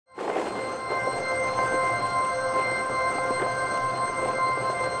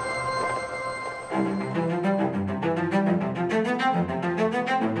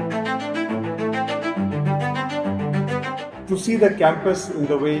to see the campus in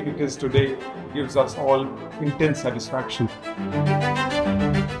the way it is today gives us all intense satisfaction.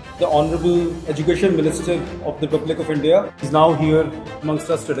 The Honorable Education Minister of the Republic of India is now here amongst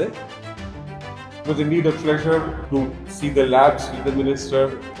us today. It was indeed a pleasure to see the labs with the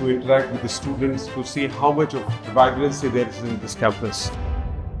Minister, to interact with the students, to see how much of vibrancy there is in this campus.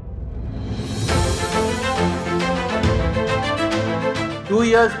 Two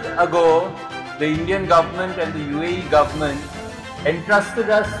years ago, the Indian government and the UAE government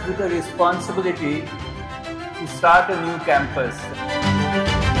entrusted us with a responsibility to start a new campus.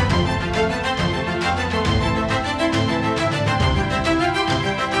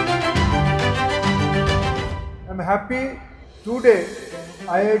 I'm happy today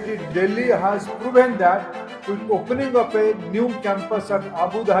IIT Delhi has proven that with opening up a new campus at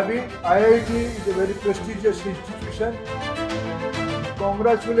Abu Dhabi. IIT is a very prestigious institution.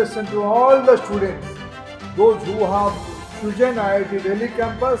 Congratulations to all the students, those who have chosen IIT Delhi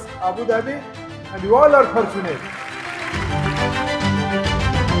campus, Abu Dhabi, and you all are fortunate.